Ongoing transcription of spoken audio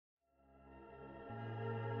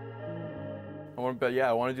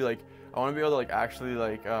I want to do like, I want to be able to like actually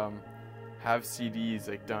like have CDs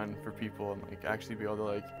like done for people and like actually be able to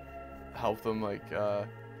like help them like to,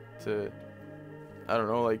 I don't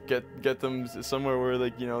know, like get them somewhere where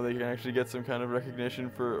like, you know, they can actually get some kind of recognition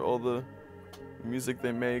for all the music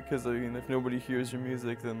they make. Because I mean, if nobody hears your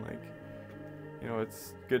music, then like, you know,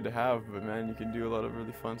 it's good to have, but man, you can do a lot of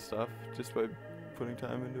really fun stuff just by putting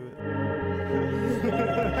time into it.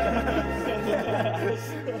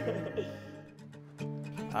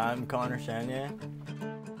 I'm Connor Chanier.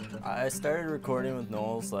 I started recording with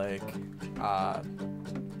Knowles like,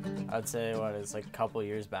 I'd say it's like a couple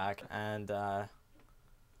years back, and I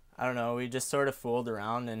don't know, we just sort of fooled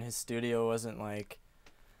around, and his studio wasn't like,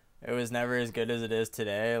 it was never as good as it is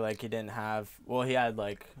today. Like, he didn't have, well, he had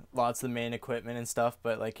like lots of the main equipment and stuff,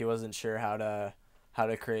 but like he wasn't sure how to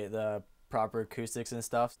create the proper acoustics and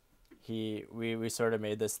stuff. We sort of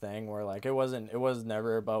made this thing where like it was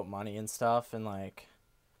never about money and stuff, and like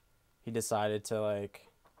he decided to like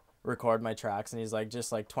record my tracks, and he's like,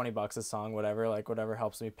 just like $20 a song, whatever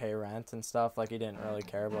helps me pay rent and stuff. Like, he didn't really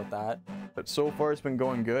care about that. But so far it's been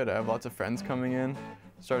going good. I have lots of friends coming in,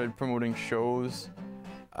 started promoting shows,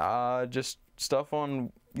 just stuff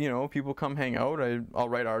on, you know, people come hang out. I'll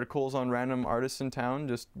write articles on random artists in town,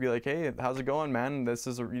 just be like, hey, how's it going, man? You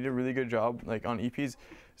did a really good job like on EPs.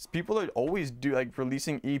 People that always do like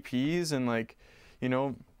releasing EPs and like, you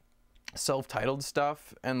know, self-titled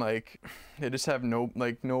stuff, and like they just have no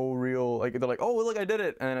real, like, they're like, oh look, I did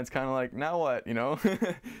it, and it's kind of like, now what, you know?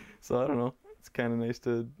 So I don't know, it's kind of nice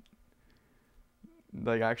to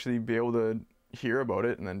like actually be able to hear about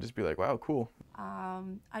it and then just be like, wow, cool.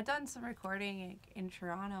 I've done some recording in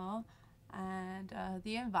Toronto, and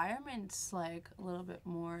the environment's like a little bit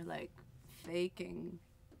more like fake and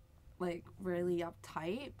like really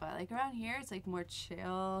uptight, but like around here it's like more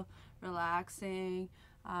chill, relaxing.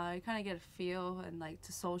 You kind of get a feel and like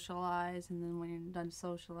to socialize, and then when you're done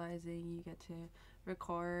socializing you get to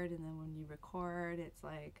record, and then when you record it's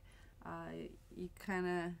like you kind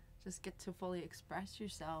of just get to fully express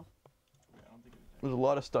yourself. There's a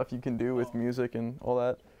lot of stuff you can do with music and all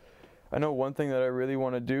that. I know one thing that I really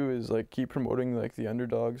want to do is like keep promoting like the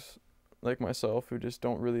underdogs like myself who just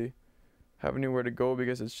don't really have anywhere to go,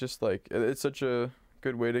 because it's just like, it's such a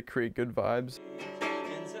good way to create good vibes.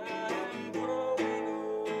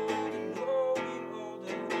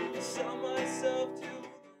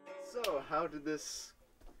 So, how did this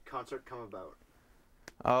concert come about?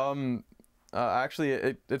 Actually,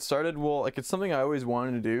 it started, well, like, it's something I always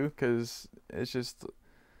wanted to do, because it's just,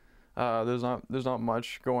 there's not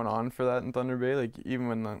much going on for that in Thunder Bay. Like, even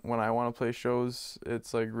when I want to play shows,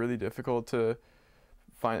 it's like really difficult to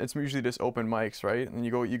find. It's usually just open mics, right? And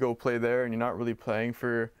you go play there, and you're not really playing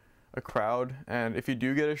for a crowd. And if you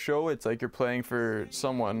do get a show, it's like you're playing for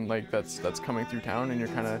someone like that's coming through town, and you're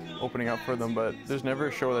kind of opening up for them. But there's never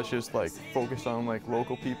a show that's just like focused on like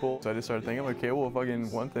local people. So I just started thinking, okay, well,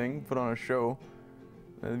 fucking one thing, put on a show,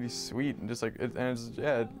 that'd be sweet. And just like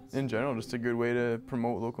yeah, in general, just a good way to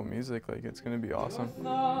promote local music. Like, it's gonna be awesome. Your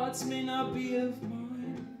thoughts may not be of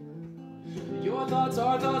mine. Your thoughts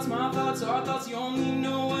are thoughts, my thoughts are thoughts. You only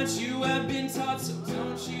know what you have been taught, so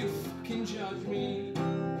don't you fucking judge me.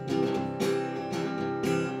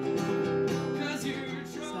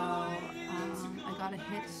 I got a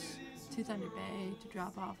hitch to Thunder Bay to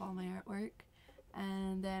drop off all my artwork,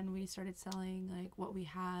 and then we started selling like what we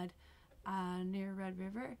had near Red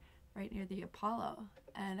River, right near the Apollo.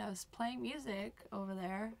 And I was playing music over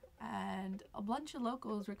there, and a bunch of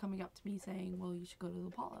locals were coming up to me saying, well, you should go to the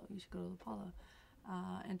Apollo, you should go to the Apollo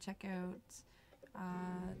and check out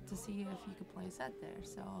to see if you could play a set there.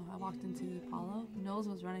 So I walked into the Apollo. Knowles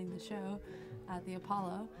was running the show at the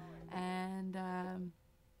Apollo, and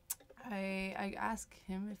I asked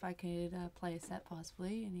him if I could play a set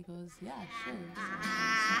possibly, and he goes, yeah, sure.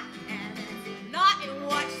 Not in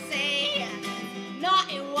what you say,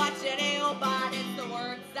 not in what you do, but it's the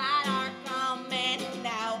words that are coming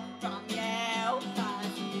out from you.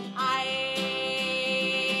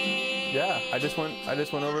 Yeah, I just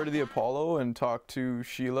went over to the Apollo and talked to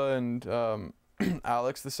Sheila and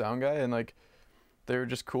Alex, the sound guy, and like they were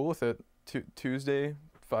just cool with it. Tuesday,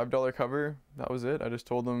 $5 cover. That was it. I just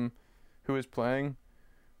told them who was playing,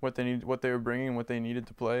 what they were bringing, what they needed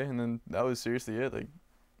to play, and then that was seriously it. Like,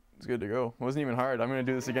 it's good to go. It wasn't even hard. I'm gonna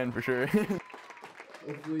do this again for sure.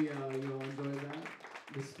 Hopefully you all enjoyed that,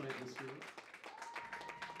 despite the street.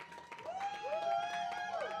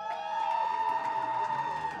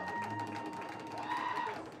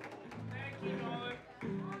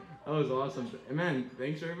 That was awesome. Man,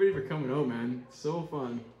 thanks everybody for coming out, man. So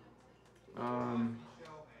fun.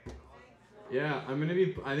 Yeah, I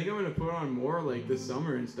think I'm gonna put on more like this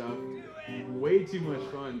summer and stuff. Way too much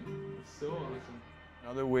fun. It's so awesome.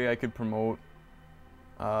 Another way I could promote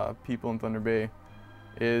people in Thunder Bay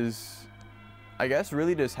is, I guess,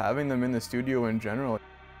 really just having them in the studio in general.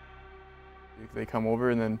 They come over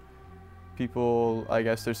and then people, I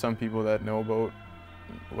guess there's some people that know about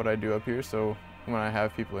what I do up here, so when I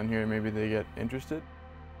have people in here, maybe they get interested.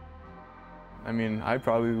 I mean, I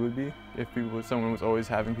probably would be if someone was always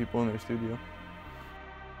having people in their studio.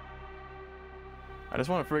 I just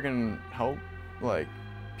want to friggin' help, like,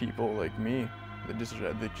 people like me, just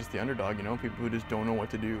the underdog, you know, people who just don't know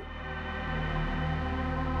what to do.